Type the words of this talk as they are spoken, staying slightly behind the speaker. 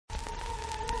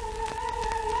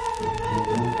You're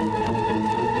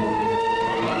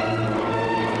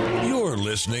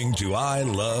listening to I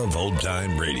Love Old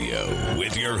Time Radio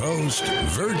with your host,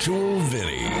 Virtual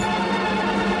Vinny.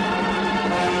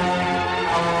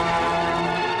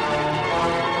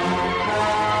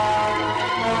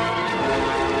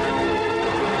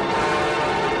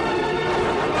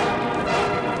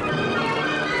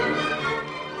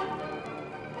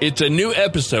 It's a new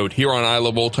episode here on I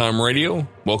Love Old Time Radio.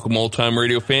 Welcome, Old Time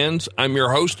Radio fans. I'm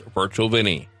your host, Virtual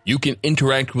Vinny. You can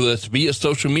interact with us via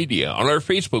social media on our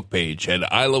Facebook page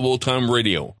at I Love Old Time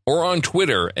Radio or on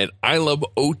Twitter at I Love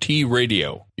OT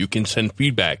Radio. You can send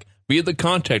feedback via the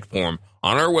contact form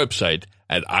on our website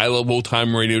at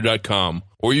iloveoldtimeradio.com,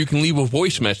 or you can leave a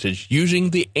voice message using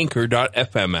the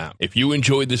Anchor.fm app. If you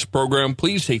enjoyed this program,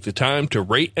 please take the time to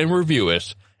rate and review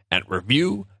us at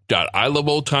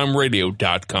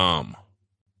review.iloveoldtimeradio.com.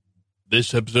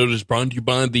 This episode is brought to you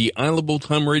by the I Love Old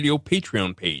Time Radio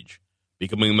Patreon page.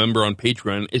 Becoming a member on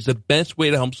Patreon is the best way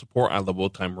to help support I Love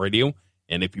Old Time Radio,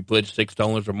 and if you pledge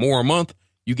 $6 or more a month,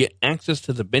 you get access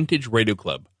to the Vintage Radio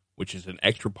Club, which is an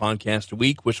extra podcast a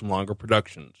week with some longer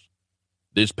productions.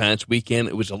 This past weekend,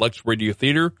 it was a Lux Radio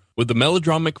Theater with a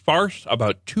melodramatic farce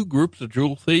about two groups of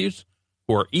jewel thieves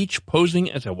who are each posing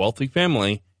as a wealthy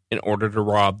family in order to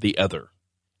rob the other.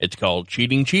 It's called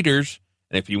Cheating Cheaters,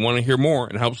 and if you want to hear more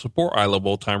and help support I Love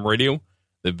Old Time Radio,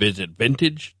 then visit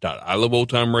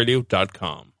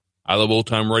vintage.iloveoldtimeradio.com. I Love Old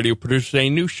Time Radio produces a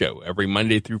new show every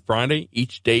Monday through Friday,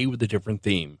 each day with a different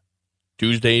theme.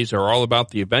 Tuesdays are all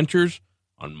about the adventures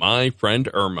on My Friend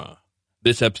Irma.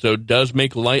 This episode does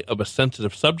make light of a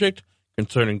sensitive subject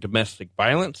concerning domestic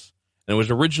violence, and it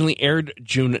was originally aired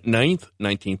June 9th,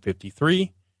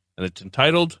 1953, and it's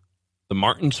entitled The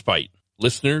Martins Fight.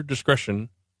 Listener discretion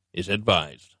is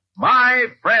advised. My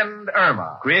Friend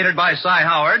Irma, created by Cy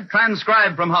Howard,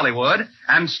 transcribed from Hollywood,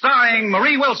 and starring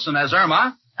Marie Wilson as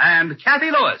Irma and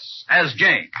Kathy Lewis as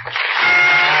Jane.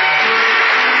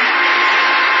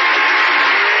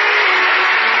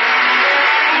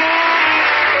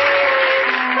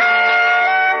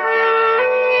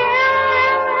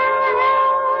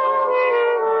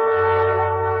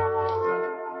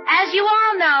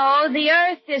 The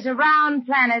Earth is a round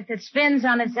planet that spins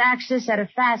on its axis at a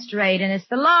fast rate, and it's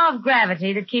the law of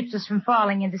gravity that keeps us from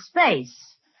falling into space.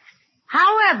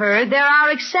 However, there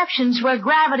are exceptions where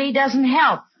gravity doesn't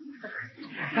help.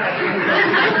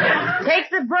 Take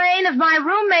the brain of my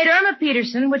roommate, Irma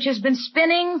Peterson, which has been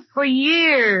spinning for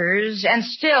years and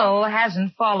still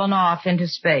hasn't fallen off into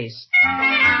space.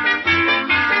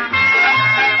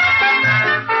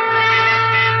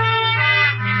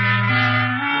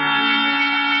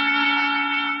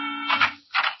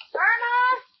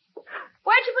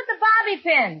 Where'd you put the bobby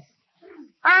pins?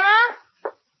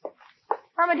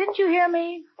 Irma, didn't you hear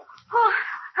me? Oh,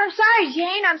 I'm sorry,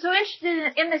 Jane. I'm so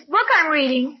interested in this book I'm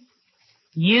reading.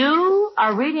 You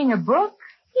are reading a book?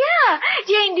 Yeah.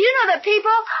 Jane, do you know that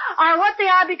people are what they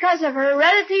are because of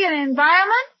heredity and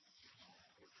environment?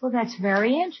 Well, that's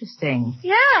very interesting.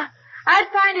 Yeah. I'd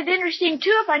find it interesting,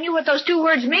 too, if I knew what those two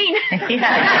words mean.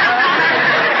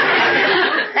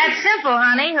 That's simple,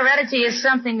 honey. Heredity is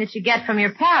something that you get from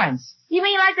your parents. You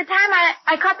mean like the time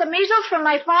I caught the measles from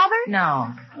my father?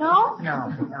 No. No?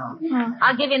 No.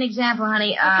 I'll give you an example,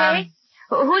 honey. Okay.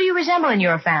 Who do you resemble in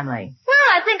your family?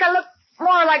 Well, I think I look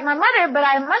more like my mother, but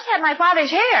I must have my father's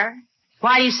hair.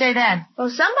 Why do you say that? Well,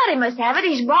 somebody must have it.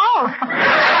 He's bald.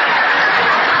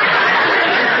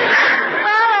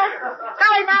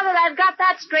 Golly, now that I've got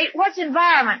that straight, what's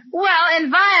environment? Well,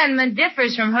 environment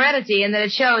differs from heredity in that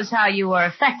it shows how you are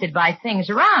affected by things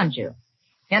around you.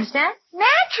 You understand?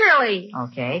 Naturally.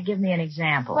 Okay, give me an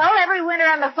example. Well, every winter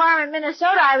on the farm in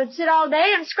Minnesota, I would sit all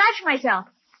day and scratch myself.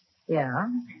 Yeah?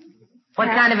 What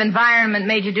kind of environment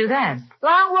made you do that?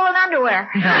 Long woolen underwear.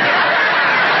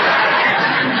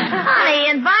 Honey,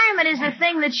 environment is the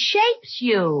thing that shapes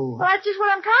you. Well, that's just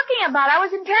what I'm talking about. I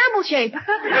was in terrible shape.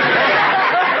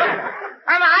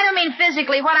 Irma, I don't mean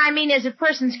physically. What I mean is a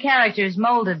person's character is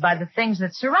molded by the things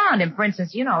that surround him. For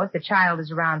instance, you know, if the child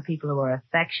is around people who are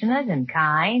affectionate and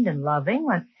kind and loving,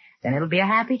 well, then it'll be a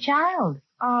happy child.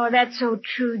 Oh, that's so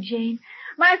true, Jane.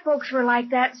 My folks were like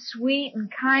that, sweet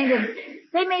and kind, and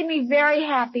they made me very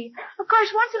happy. Of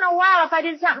course, once in a while, if I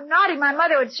did something naughty, my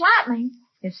mother would slap me.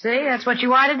 You see, that's what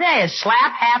you are today, a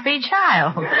slap-happy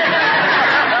child. Mary Martin,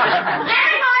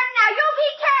 now you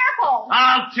be careful.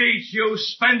 I'll teach you,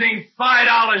 spending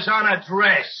 $5 on a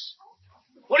dress.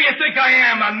 What do you think I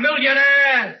am, a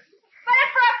millionaire? But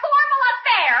it's for a formal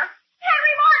affair.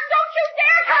 Henry Martin, don't you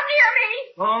dare come near me.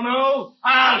 Oh, no?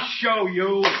 I'll show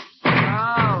you.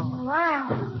 Oh.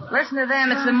 Wow. Listen to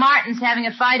them. It's the Martins having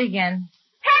a fight again.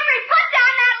 Henry, put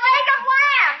down that leg of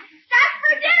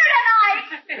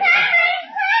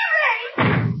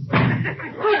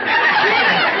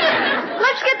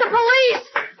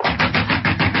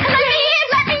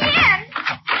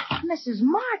Mrs.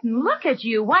 Martin, look at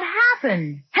you. What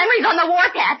happened? Henry's on the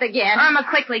warpath again. Irma,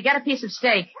 quickly, get a piece of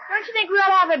steak. Don't you think we ought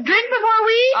to have a drink before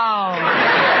we eat? Oh.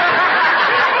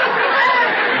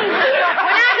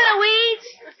 We're not going to eat.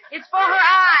 It's for her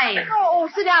eyes. Oh,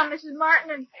 sit down, Mrs.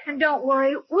 Martin, and don't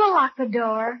worry. We'll lock the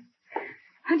door.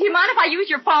 Do you mind if I use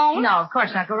your phone? No, of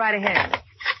course not. Go right ahead.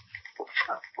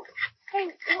 Hey,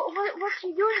 what's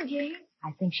she doing, Jane?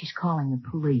 I think she's calling the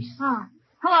police. Huh.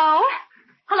 Hello?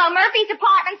 Hello, Murphy's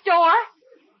department store?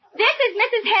 This is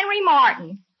Mrs. Henry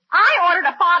Martin. I ordered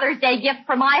a Father's Day gift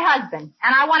for my husband,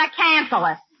 and I want to cancel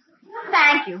it.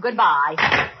 Thank you. Goodbye.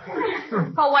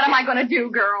 Oh, what am I going to do,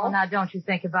 girl? Well, now, don't you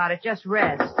think about it. Just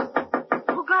rest.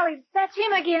 Oh, golly, that's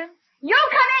him again. You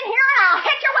come in here and I'll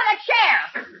hit you with a chair.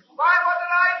 Why, what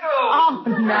did I do? Oh,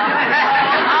 no.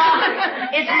 Oh,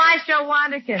 it's Maestro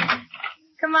Wanderkin.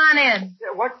 Come on in.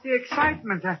 What's the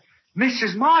excitement?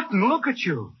 Mrs. Martin, look at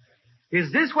you. Is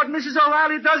this what Mrs.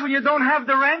 O'Reilly does when you don't have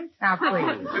the rent? Now,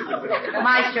 please.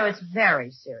 Maestro, it's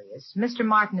very serious. Mr.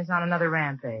 Martin is on another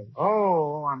rampage.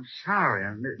 Oh, I'm sorry.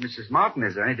 Mrs. Martin,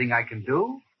 is there anything I can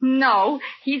do? No,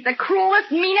 he's the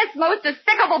cruelest, meanest, most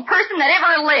despicable person that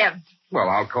ever lived. Well,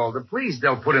 I'll call the police.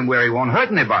 They'll put him where he won't hurt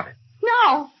anybody.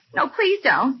 No, please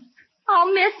don't.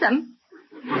 I'll miss him.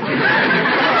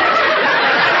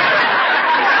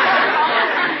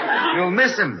 You'll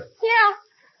miss him. Yeah.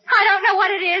 I don't know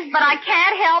what it is, but I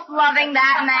can't help loving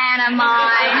that man of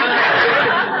mine.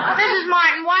 Mrs.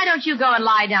 Martin, why don't you go and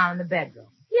lie down in the bedroom?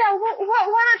 Yeah,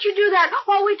 why don't you do that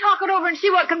while we talk it over and see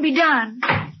what can be done?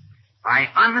 I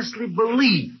honestly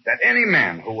believe that any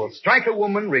man who will strike a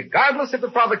woman, regardless of the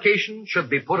provocation, should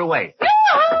be put away.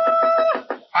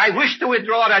 I wish to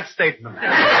withdraw that statement.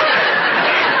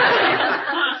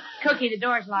 Cookie, the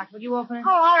door's locked. Will you open it?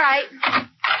 Oh, all right.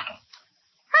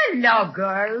 Hello,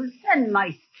 girls, and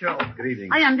Maestro. Good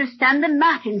evening. I understand the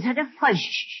Martins had a fight.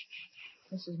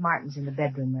 Mrs. Martin's in the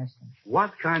bedroom resting.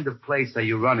 What kind of place are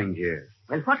you running here?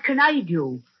 Well, what can I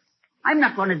do? I'm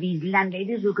not one of these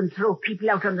landladies who can throw people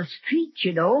out on the street,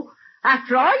 you know.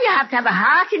 After all, you have to have a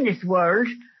heart in this world.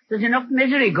 There's enough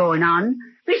misery going on.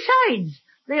 Besides,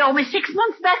 they owe me 6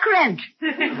 months back rent.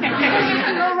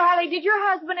 Mrs. O'Reilly, did your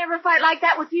husband ever fight like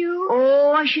that with you?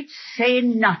 Oh, I should say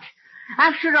not.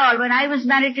 After all, when I was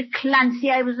married to Clancy,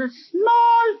 I was a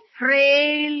small,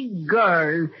 frail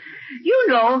girl. You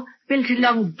know, built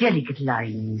along delicate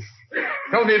lines.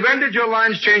 Tell me, when did your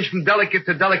lines change from delicate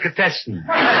to delicatessen?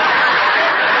 Oh,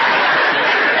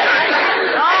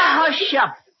 hush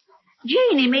up.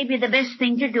 Janie, maybe the best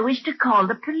thing to do is to call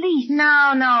the police.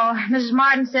 No. Mrs.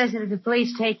 Martin says that if the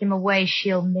police take him away,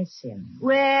 she'll miss him.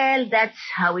 Well, that's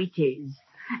how it is.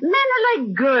 Men are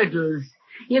like girdles.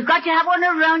 You've got to have one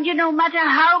around you no matter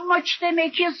how much they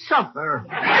make you suffer.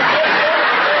 Oh,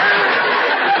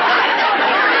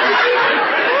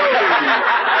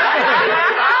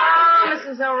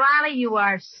 Mrs. O'Reilly, you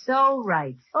are so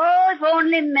right. Oh, if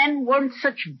only men weren't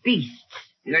such beasts.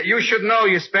 You should know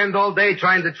you spend all day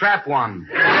trying to trap one.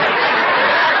 Please,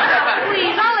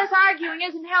 all this arguing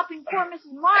isn't helping poor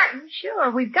Mrs. Martin.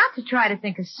 Sure, we've got to try to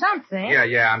think of something.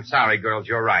 Yeah, I'm sorry, girls.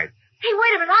 You're right. Hey,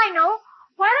 wait a minute, I know.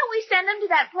 Why don't we send them to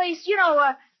that place,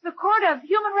 the Court of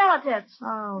Human Relatives?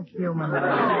 Oh, human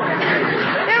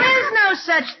relatives. There is no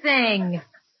such thing.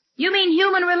 You mean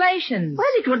human relations?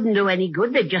 Well, it wouldn't do any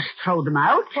good. They'd just throw them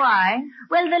out. Why?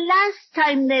 Well, the last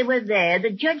time they were there, the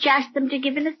judge asked them to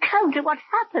give an account of what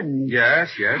happened.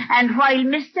 Yes. And while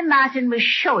Mr. Martin was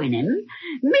showing him,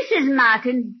 Mrs.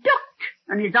 Martin ducked,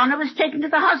 and his honor was taken to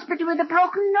the hospital with a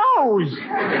broken nose.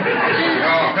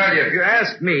 I'll tell you, if you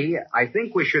ask me, I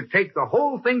think we should take the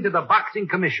whole thing to the boxing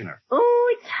commissioner.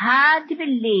 Oh, it's hard to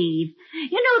believe.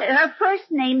 You know, her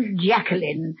first name's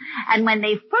Jacqueline, and when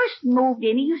they first moved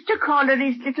in, he used to call her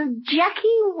his little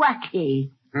Jackie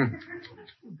Wacky.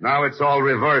 Now it's all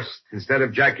reversed. Instead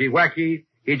of Jackie Wacky,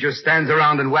 he just stands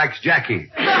around and whacks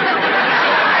Jackie.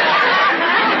 Yeah.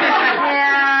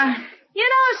 You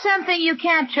know something? You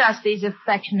can't trust these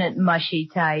affectionate, mushy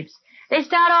types. They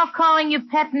start off calling you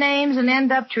pet names and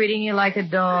end up treating you like a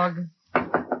dog.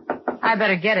 I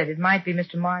better get it. It might be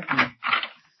Mr. Martin.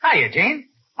 Hiya, Jane.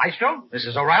 Maestro,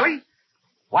 Mrs. O'Reilly.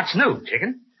 What's new,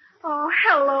 chicken? Oh,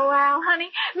 hello, Al,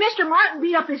 honey. Mr. Martin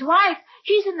beat up his wife.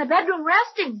 She's in the bedroom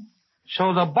resting.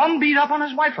 So the bum beat up on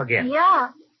his wife again?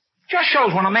 Yeah. Just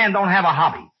shows when a man don't have a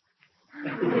hobby.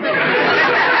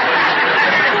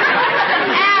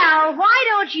 Al, why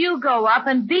don't you go up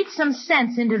and beat some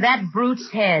sense into that brute's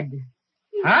head?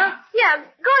 Huh? Yeah,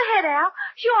 go ahead, Al.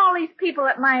 Show all these people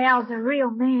that my Al's a real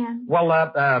man. Well,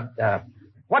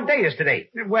 what day is today?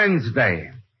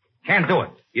 Wednesday. Can't do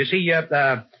it. You see,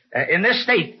 in this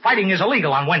state, fighting is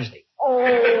illegal on Wednesday.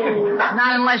 Oh.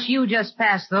 Not unless you just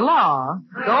passed the law.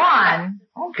 Go on.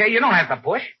 Okay, you don't have to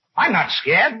push. I'm not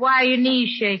scared. Why are your knees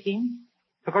shaking?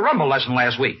 Took a rumble lesson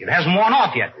last week. It hasn't worn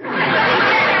off yet.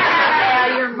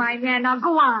 Yeah, you're my man. Now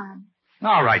go on.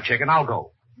 All right, chicken, I'll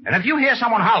go. And if you hear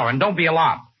someone hollering, don't be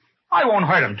alarmed. I won't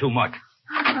hurt him too much.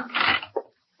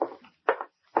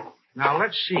 Now,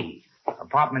 let's see.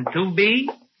 Apartment 2B,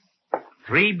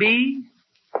 3B.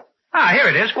 Ah, here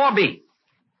it is, 4B.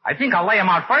 I think I'll lay him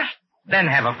out first, then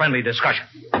have a friendly discussion.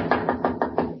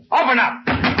 Open up!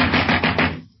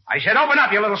 I said open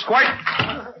up, you little squirt.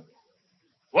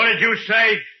 What did you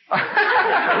say?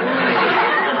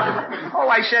 Oh,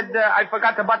 I said I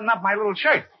forgot to button up my little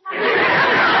shirt.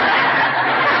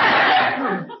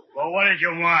 Well, what did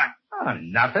you want? Oh,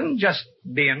 nothing, just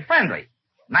being friendly.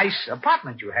 Nice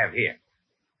apartment you have here.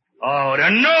 Oh, the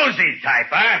nosy type,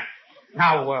 huh?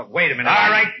 Now, wait a minute. All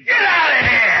right, get out of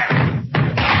here!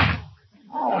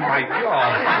 Oh, my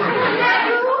God.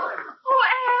 Oh,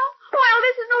 Al. Well,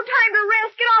 this is no time to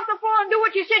rest. Get off the floor and do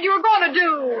what you said you were going to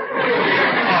do.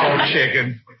 Oh,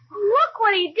 chicken. Look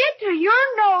what he did to your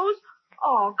nose.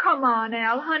 Oh, come on,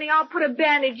 Al, honey. I'll put a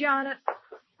bandage on it.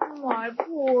 My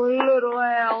poor little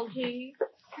Algie.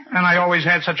 And I always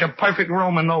had such a perfect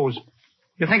Roman nose.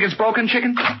 You think it's broken,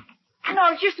 chicken?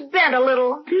 No, it's just bent a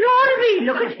little. Glory,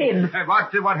 look at him.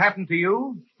 What happened to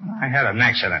you? I had an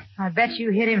accident. I bet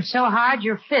you hit him so hard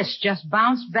your fist just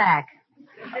bounced back.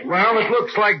 Well, it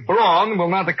looks like brawn will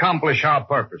not accomplish our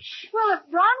purpose. Well, if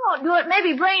Braun won't do it,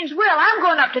 maybe Brains will. I'm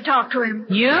going up to talk to him.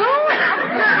 You?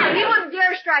 He wouldn't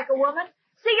dare strike a woman.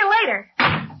 See you later.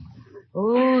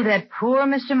 Oh, that poor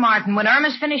Mr. Martin. When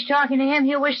Irma's finished talking to him,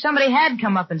 he'll wish somebody had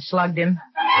come up and slugged him.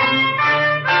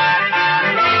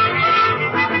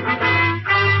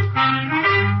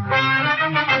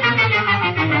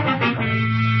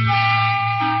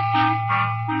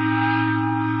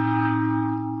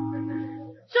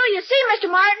 So you see, Mr.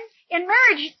 Martin, in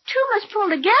marriage, two must pull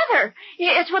together.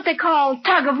 It's what they call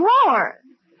tug of war.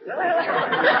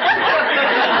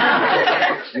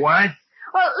 What?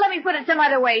 Well, let me put it some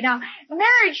other way. Now,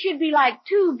 marriage should be like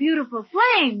two beautiful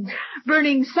flames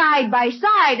burning side by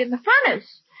side in the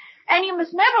furnace. And you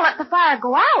must never let the fire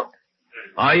go out.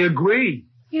 I agree.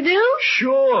 You do?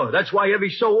 Sure. That's why every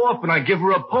so often I give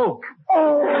her a poke.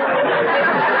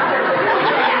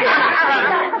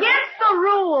 Against the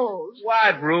rules.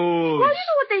 What rules? Well, you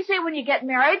know what they say when you get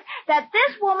married? That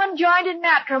this woman joined in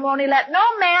matrimony, let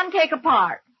no man take a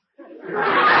part.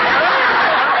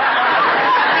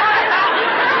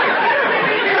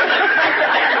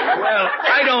 Well,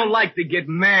 I don't like to get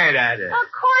mad at her. Of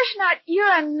course not.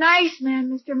 You're a nice man,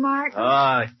 Mr. Martin.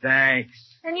 Oh, thanks.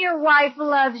 And your wife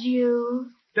loves you.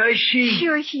 Does she?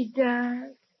 Sure she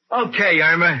does. Okay,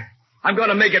 Irma. I'm going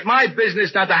to make it my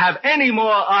business not to have any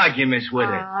more arguments with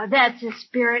her. Oh, that's the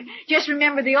spirit. Just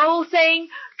remember the old saying,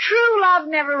 true love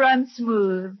never runs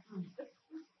smooth.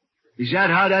 Is that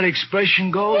how that expression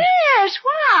goes? Yes,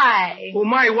 why? Well,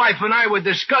 my wife and I were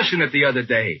discussing it the other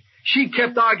day. She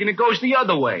kept arguing it goes the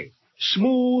other way.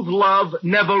 Smooth love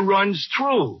never runs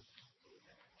true.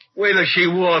 Wait till she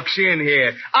walks in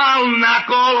here. I'll knock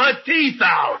all her teeth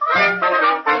out.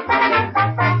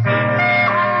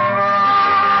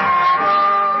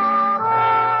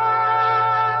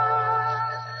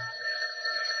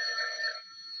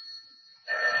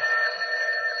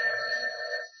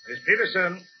 Miss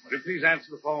Peterson, would you please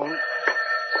answer the phone?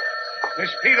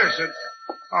 Miss Peterson.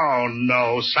 Oh,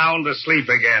 no, sound asleep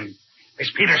again.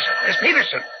 Miss Peterson, Miss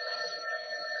Peterson.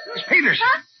 Miss Peterson.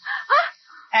 Huh?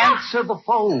 Answer the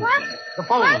phone. What? The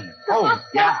phone. Phone,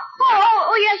 yeah.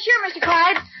 Oh, yeah, sure, Mr.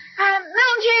 Clyde.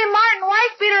 Milton J. Martin,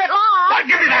 wife beater at law. What?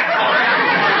 Give me that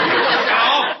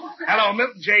phone. Hello,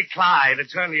 Milton J. Clyde,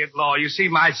 attorney at law. You see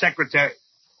my secretary.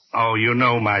 Oh, you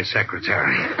know my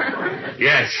secretary.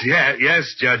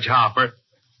 Yes, Judge Hopper.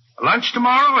 Lunch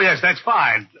tomorrow? Yes, that's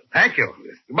fine. Thank you.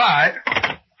 Goodbye.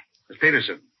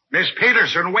 Miss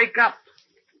Peterson, wake up.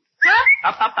 Huh?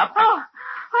 Up.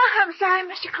 Oh, I'm sorry,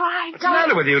 Mr. Clyde. What's the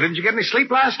matter with you? Didn't you get any sleep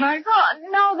last night? Oh,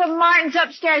 no, the Martins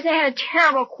upstairs, they had a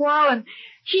terrible quarrel, and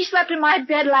she slept in my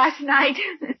bed last night.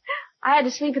 I had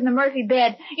to sleep in the Murphy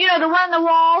bed. You know, the one on the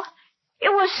wall? It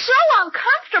was so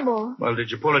uncomfortable. Well, did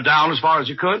you pull it down as far as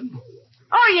you could?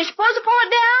 Oh, you're supposed to pull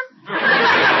it down?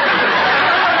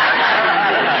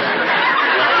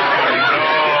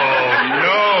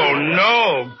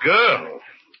 No, girl.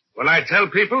 When I tell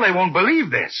people, they won't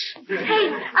believe this. Hey,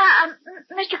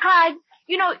 Mr. Clyde,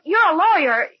 you know, you're a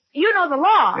lawyer. You know the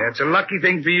law. Yeah, it's a lucky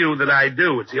thing for you that I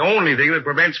do. It's the only thing that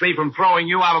prevents me from throwing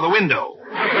you out of the window.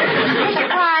 Mr.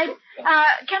 Clyde,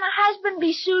 can a husband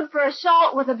be sued for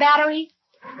assault with a battery?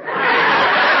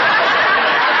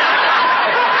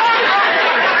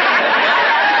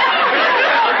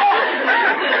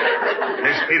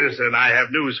 Peterson, I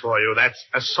have news for you. That's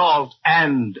assault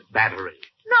and battery.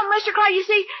 No, Mr. Clyde, you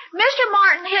see, Mr.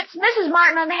 Martin hits Mrs.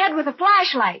 Martin on the head with a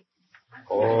flashlight.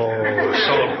 Oh,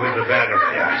 assault with the battery.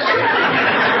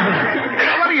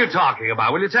 What are you talking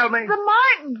about? Will you tell me? The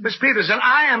Martins. Miss Peterson,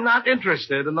 I am not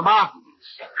interested in the Martins.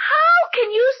 How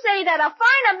can you say that? A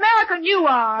fine American you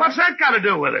are. What's that got to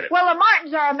do with it? Well, the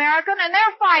Martins are American, and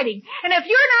they're fighting. And if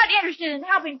you're not interested in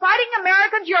helping fighting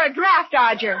Americans, you're a draft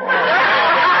dodger.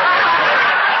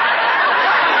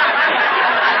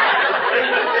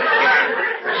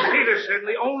 Miss Peterson,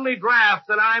 the only draft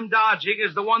that I'm dodging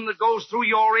is the one that goes through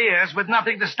your ears with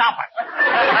nothing to stop it.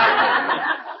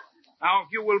 Now, if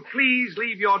you will please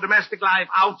leave your domestic life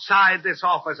outside this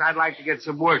office, I'd like to get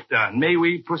some work done. May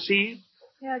we proceed?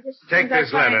 Yeah, just take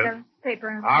this letter. The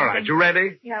paper. All right, you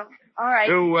ready? Yeah, all right.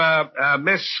 To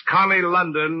Miss Connie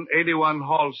London, 81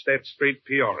 Halstead Street,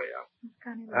 Peoria.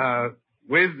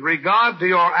 With regard to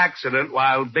your accident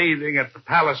while bathing at the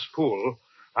Palace Pool,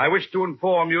 I wish to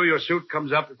inform you your suit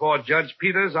comes up before Judge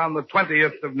Peters on the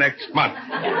 20th of next month.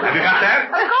 Have you got that?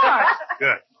 Of course.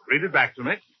 Good. Read it back to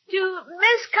me. To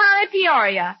Miss Connie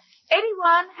Peoria,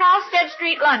 81 Halstead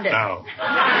Street, London. No. With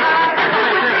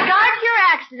regard to your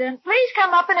accident, please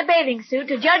come up in a bathing suit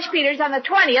to Judge Peters on the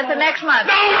 20th of next month.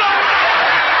 No!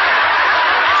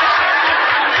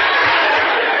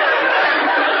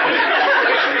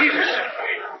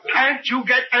 Can't you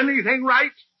get anything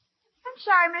right? I'm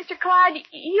sorry, Mr. Clyde.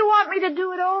 You want me to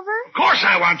do it over? Of course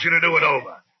I want you to do it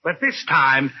over. But this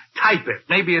time, type it.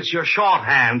 Maybe it's your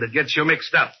shorthand that gets you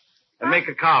mixed up. And make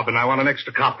a carbon. I want an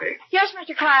extra copy. Yes,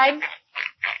 Mr. Clyde.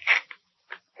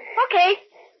 Okay.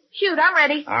 Shoot, I'm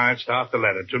ready. All right, start the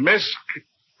letter. To Miss...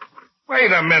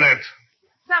 Wait a minute.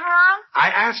 Something wrong? I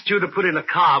asked you to put in a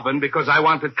carbon because I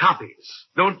wanted copies.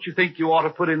 Don't you think you ought to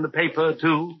put in the paper,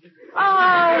 too?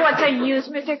 Oh, what's the use,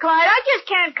 Mr. Clyde? I just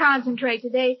can't concentrate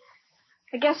today.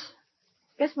 I guess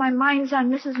my mind's on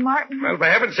Mrs. Martin. Well, for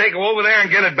heaven's sake, go over there and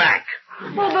get it back.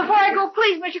 Well, before I go,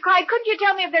 please, Mr. Clyde, couldn't you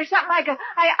tell me if there's something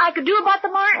I could do about the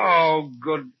Martin? Oh,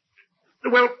 good.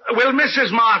 Well, will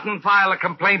Mrs. Martin file a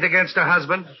complaint against her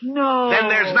husband? No. Then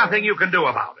there's nothing you can do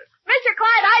about it. Mr.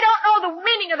 Clyde, I don't know the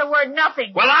meaning of the word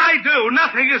nothing. Well, I do.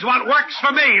 Nothing is what works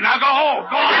for me. Now go home.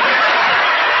 Go on.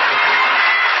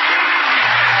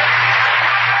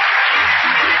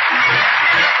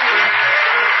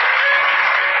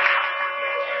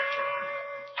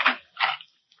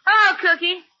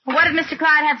 Cookie. What did Mr.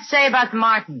 Clyde have to say about the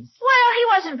Martins? Well, he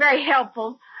wasn't very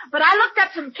helpful. But I looked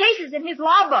up some cases in his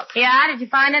law book. Yeah? Did you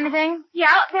find anything?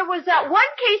 Yeah, there was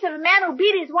one case of a man who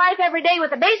beat his wife every day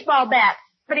with a baseball bat.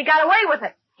 But he got away with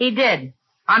it. He did.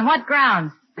 On what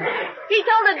grounds? He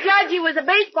told the judge he was a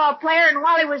baseball player, and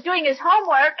while he was doing his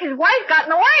homework, his wife got in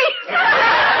the way.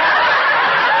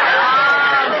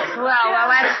 Well,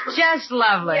 that's just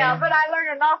lovely. Yeah, but I learned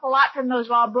an awful lot from those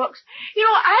law books. You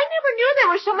know, I never knew there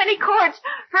were so many courts.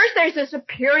 First, there's the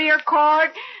Superior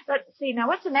Court. Let's see, now,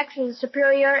 what's the next to the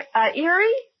Superior?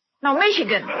 Erie? No,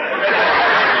 Michigan. Oh, no,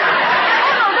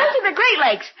 those are the Great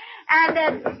Lakes.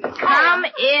 And, come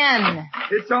in.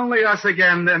 It's only us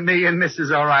again, me and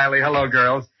Mrs. O'Reilly. Hello,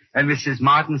 girls. And Mrs.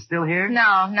 Martin still here? No,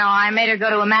 I made her go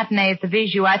to a matinee at the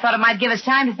Bijou. I thought it might give us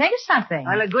time to think of something.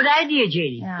 Well, a good idea,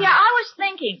 Janie. Yeah, I was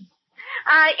thinking.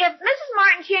 If Mrs.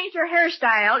 Martin changed her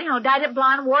hairstyle, dyed it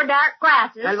blonde, wore dark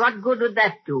glasses. Well, what good would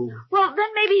that do? Well,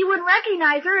 then maybe he wouldn't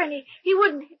recognize her, and he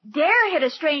wouldn't dare hit a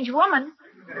strange woman.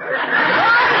 No,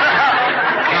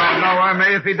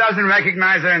 Ernie, if he doesn't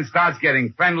recognize her and starts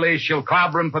getting friendly, she'll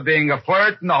clobber him for being a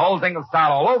flirt, and the whole thing will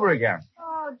start all over again.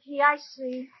 Oh, gee, I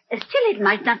see. Still, it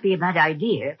might not be a bad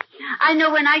idea. I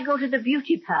know when I go to the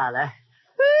beauty parlor,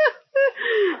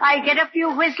 I get a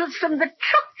few whistles from the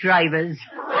truck drivers.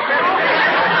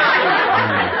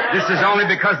 This is only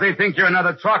because they think you're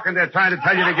another truck and they're trying to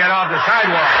tell you to get off the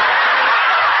sidewalk.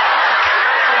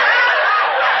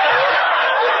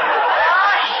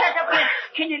 Oh, shut up, you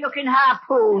skinny-looking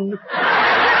harpoon.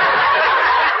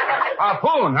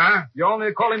 Harpoon, huh? You're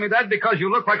only calling me that because you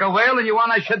look like a whale and you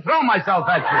want I should throw myself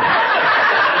at you.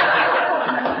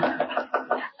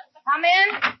 Come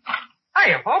in.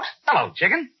 Hiya, folks. Hello,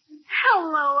 chicken.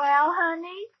 Hello, Al,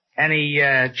 honey. Any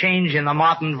change in the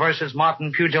Martin versus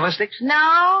Martin pugilistics?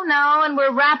 No, and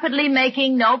we're rapidly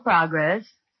making no progress.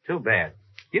 Too bad.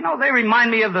 You know, they remind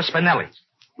me of the Spinellis.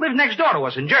 Lived next door to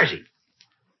us in Jersey.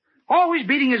 Always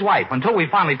beating his wife until we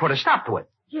finally put a stop to it.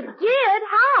 You did?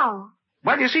 How?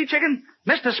 Well, you see, chicken,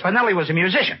 Mr. Spinelli was a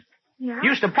musician. Yeah?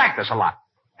 Used to practice a lot.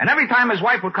 And every time his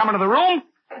wife would come into the room,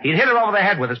 he'd hit her over the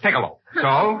head with his piccolo.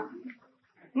 So?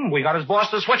 We got his boss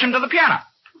to switch him to the piano.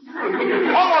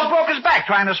 Almost broke his back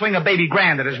trying to swing a baby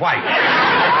grand at his wife.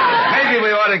 Maybe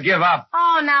we ought to give up.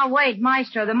 Oh, now, wait,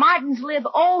 Maestro. The Martins live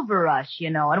over us, you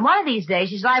know. And one of these days,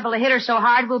 she's liable to hit her so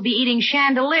hard we'll be eating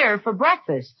chandelier for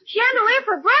breakfast. Chandelier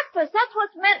for breakfast? That's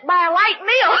what's meant by a light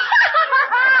meal.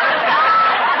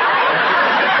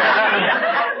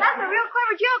 That's a real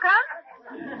clever joke, huh?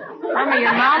 Irma,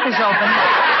 your mouth is open.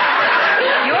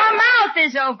 Your mouth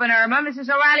is open, Irma. Mrs.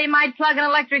 O'Reilly might plug an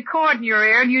electric cord in your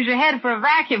ear and use your head for a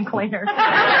vacuum cleaner. Now,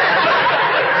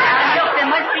 look, there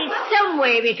must be some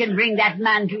way we can bring that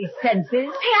man to his senses. Hey,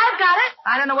 I've got it.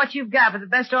 I don't know what you've got, but the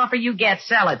best offer you get,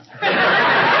 sell it.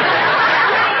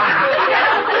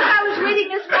 I was reading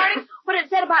this morning what it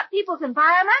said about people's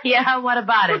environment. Yeah, what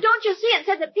about Well, it? don't you see? It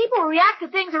said that people react to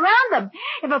things around them.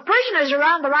 If a person is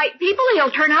around the right people,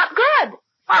 he'll turn out good.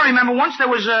 I remember once there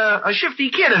was a shifty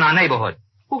kid in our neighborhood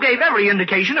who gave every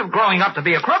indication of growing up to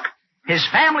be a crook. His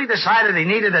family decided he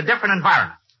needed a different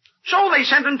environment. So they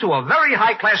sent him to a very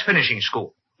high-class finishing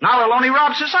school. Now they'll only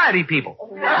rob society people.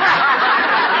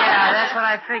 Yeah, that's what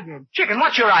I figured. Chicken,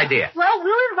 what's your idea? Well,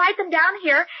 we'll invite them down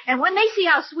here, and when they see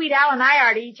how sweet Al and I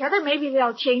are to each other, maybe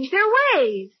they'll change their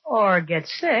ways. Or get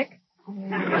sick.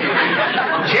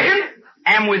 Chicken,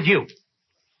 am with you.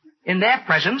 In their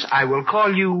presence, I will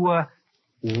call you,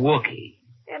 Wookie.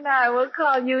 And I will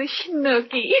call you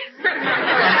Snooky. And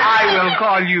I will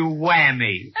call you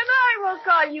Whammy. And I will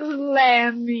call you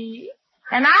Lammy.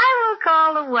 And I will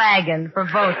call the wagon for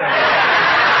both of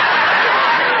us.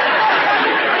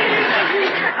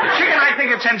 Chicken, I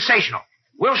think it's sensational.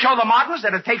 We'll show the Martins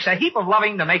that it takes a heap of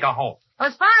loving to make a home. Well,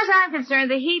 as far as I'm concerned,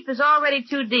 the heap is already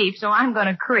too deep, so I'm going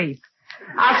to creep.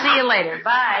 I'll see you later.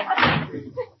 Bye.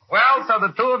 Well, so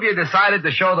the two of you decided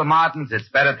to show the Martins it's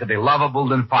better to be lovable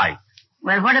than fight.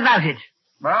 Well, what about it?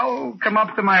 Well, come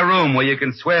up to my room where you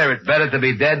can swear it's better to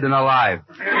be dead than alive.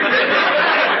 Well,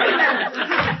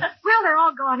 they're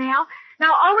all gone, Al.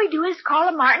 Now all we do is call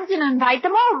the Martins and invite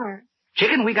them over.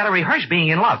 Chicken, we gotta rehearse being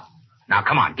in love. Now,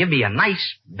 come on, give me a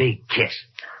nice, big kiss.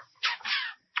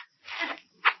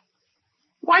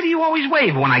 Why do you always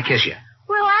wave when I kiss you?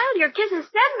 Well, Al, your kiss has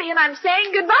sent me, and I'm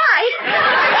saying goodbye.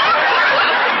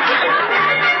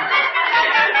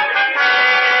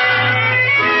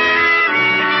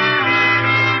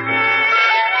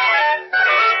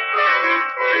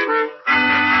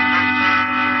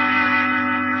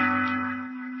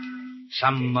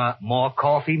 Some more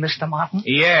coffee, Mr. Martin?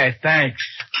 Yeah, thanks.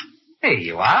 Here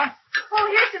you are. Oh,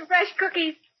 here's some fresh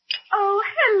cookies. Oh,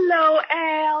 hello,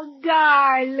 Al,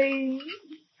 darling.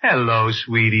 Hello,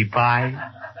 sweetie pie.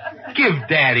 Give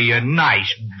Daddy a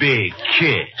nice big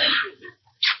kiss.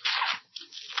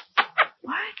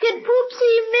 Did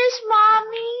Poopsie miss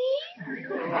Mommy?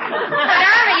 But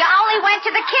Irma, you only went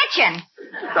to the kitchen.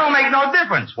 Don't make no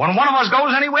difference. When one of us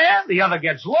goes anywhere, the other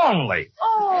gets lonely.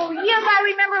 Oh, yes, I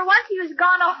remember once he was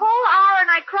gone a whole hour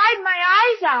and I cried my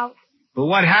eyes out. But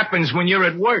what happens when you're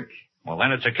at work? Well,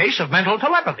 then it's a case of mental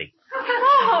telepathy.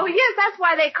 Oh, yes, that's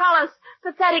why they call us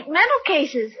pathetic mental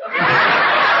cases.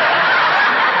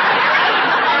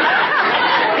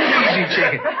 Easy,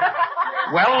 chicken.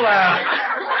 Well,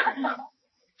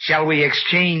 shall we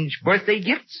exchange birthday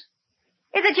gifts?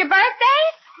 Is it your birthday?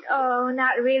 Oh,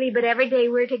 not really, but every day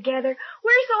we're together.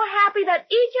 We're so happy that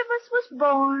each of us was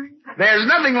born. There's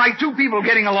nothing like two people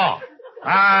getting along.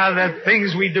 Ah, the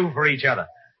things we do for each other.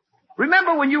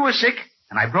 Remember when you were sick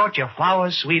and I brought you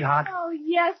flowers, sweetheart? Oh,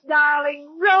 yes, darling.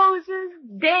 Roses,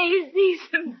 daisies,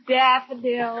 and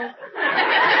daffodils.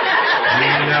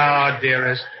 No,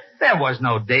 dearest. There was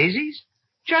no daisies.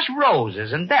 Just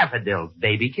roses and daffodils,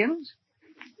 babykins.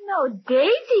 No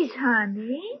daisies,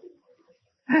 honey.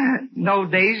 No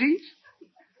daisies?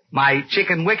 My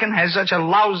chicken Wicken has such a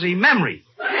lousy memory.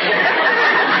 He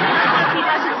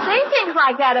doesn't say things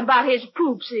like that about his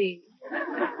poopsie.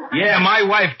 Yeah, my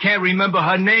wife can't remember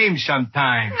her name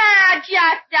sometimes. Now,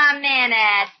 just a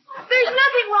minute. There's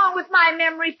nothing wrong with my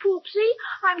memory, Poopsie.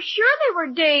 I'm sure they were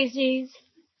daisies.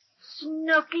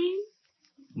 Snooky.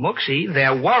 Mooksy,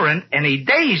 there weren't any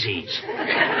daisies. But,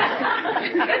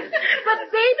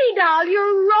 baby doll,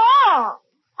 you're wrong.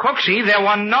 Cooksy, there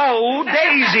were no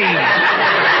daisies.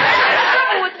 What's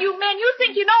wrong with you men? You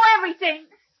think you know everything.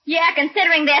 Yeah,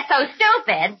 considering they're so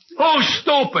stupid. Who's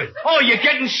stupid? Oh, you're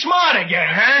getting smart again,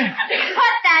 huh?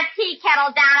 Put that tea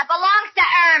kettle down. It belongs to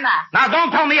Irma. Now,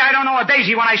 don't tell me I don't know a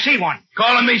daisy when I see one.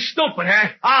 Calling me stupid, huh?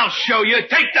 I'll show you.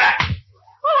 Take that.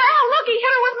 Oh, Al, look, he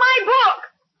hit her with my book.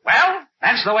 Well,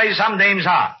 that's the way some dames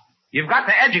are. You've got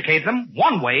to educate them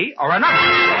one way or another.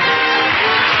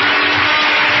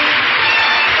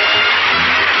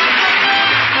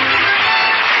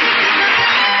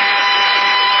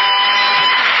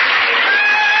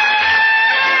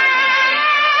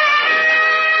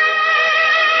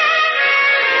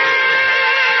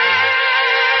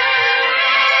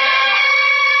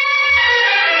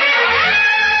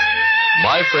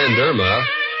 friend Irma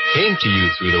came to you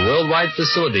through the worldwide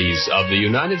facilities of the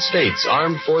United States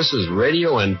Armed Forces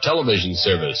Radio and Television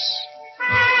Service.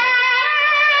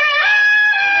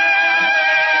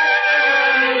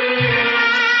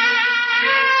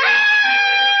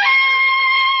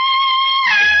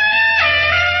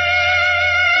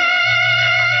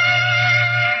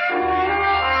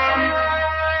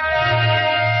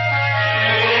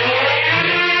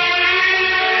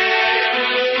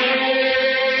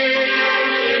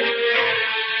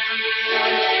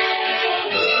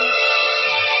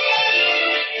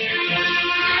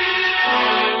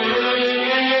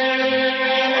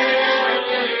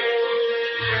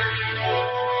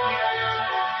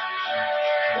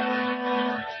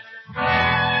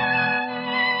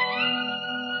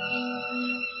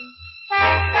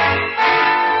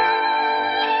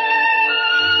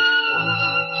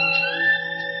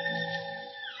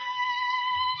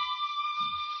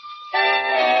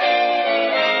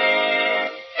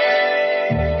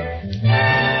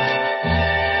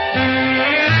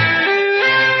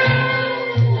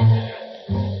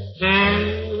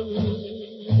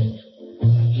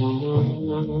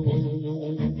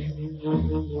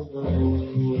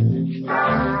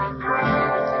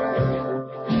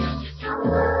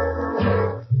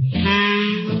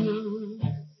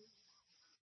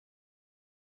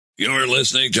 You're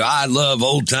listening to I Love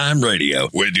Old Time Radio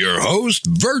with your host,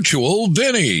 Virtual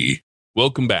Vinny.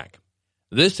 Welcome back.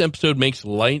 This episode makes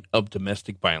light of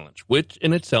domestic violence, which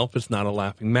in itself is not a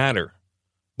laughing matter.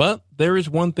 But there is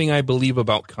one thing I believe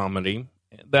about comedy,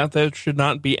 that there should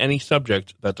not be any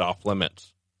subject that's off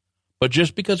limits. But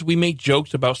just because we make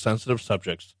jokes about sensitive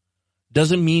subjects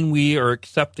doesn't mean we are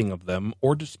accepting of them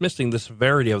or dismissing the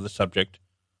severity of the subject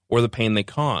or the pain they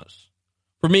cause.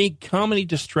 For me, comedy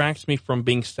distracts me from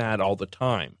being sad all the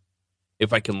time.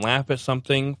 If I can laugh at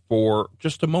something for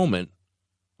just a moment,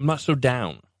 I'm not so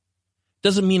down.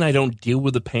 Doesn't mean I don't deal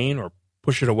with the pain or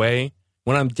push it away.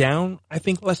 When I'm down, I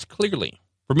think less clearly.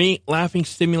 For me, laughing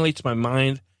stimulates my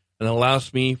mind and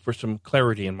allows me for some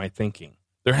clarity in my thinking.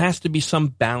 There has to be some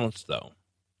balance, though.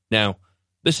 Now,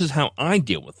 this is how I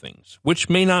deal with things, which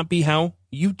may not be how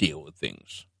you deal with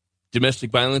things. Domestic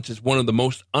violence is one of the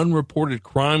most unreported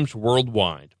crimes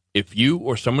worldwide. If you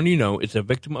or someone you know is a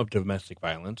victim of domestic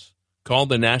violence, call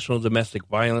the National Domestic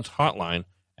Violence Hotline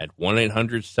at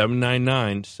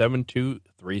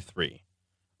 1-800-799-7233.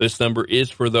 This number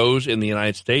is for those in the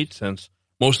United States, since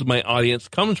most of my audience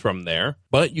comes from there,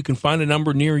 but you can find a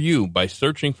number near you by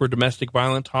searching for Domestic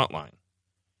Violence Hotline.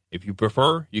 If you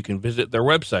prefer, you can visit their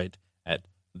website at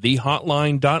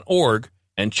thehotline.org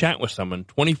and chat with someone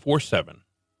 24/7.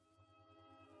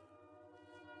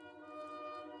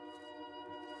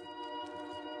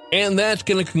 And that's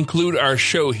going to conclude our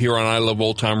show here on I Love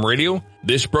Old Time Radio.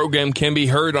 This program can be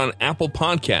heard on Apple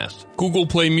Podcasts, Google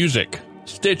Play Music,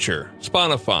 Stitcher,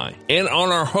 Spotify, and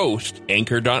on our host,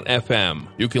 Anchor.fm.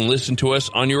 You can listen to us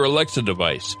on your Alexa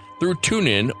device through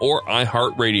TuneIn or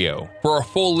iHeartRadio. For a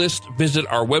full list, visit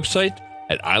our website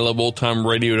at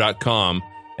iloveoldtimeradio.com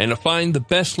and to find the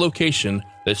best location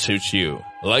that suits you.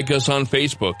 Like us on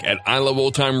Facebook at I Love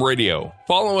Old Time Radio.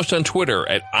 Follow us on Twitter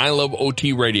at I Love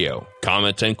OT Radio.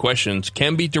 Comments and questions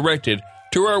can be directed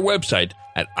to our website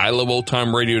at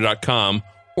iloveoldtimeradio.com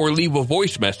or leave a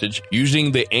voice message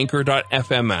using the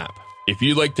Anchor.fm app. If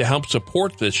you'd like to help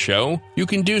support this show, you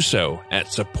can do so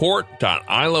at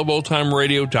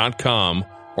support.iloveoldtimeradio.com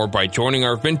or by joining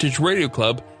our Vintage Radio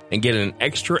Club and get an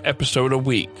extra episode a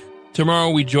week.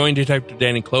 Tomorrow we join Detective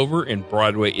Danny Clover in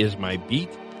Broadway Is My Beat.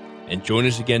 And join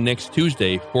us again next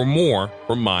Tuesday for more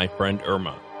from my friend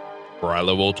Irma. For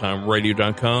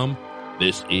iloveoldtimeradio.com,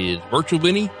 this is Virtual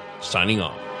Vinny signing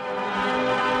off.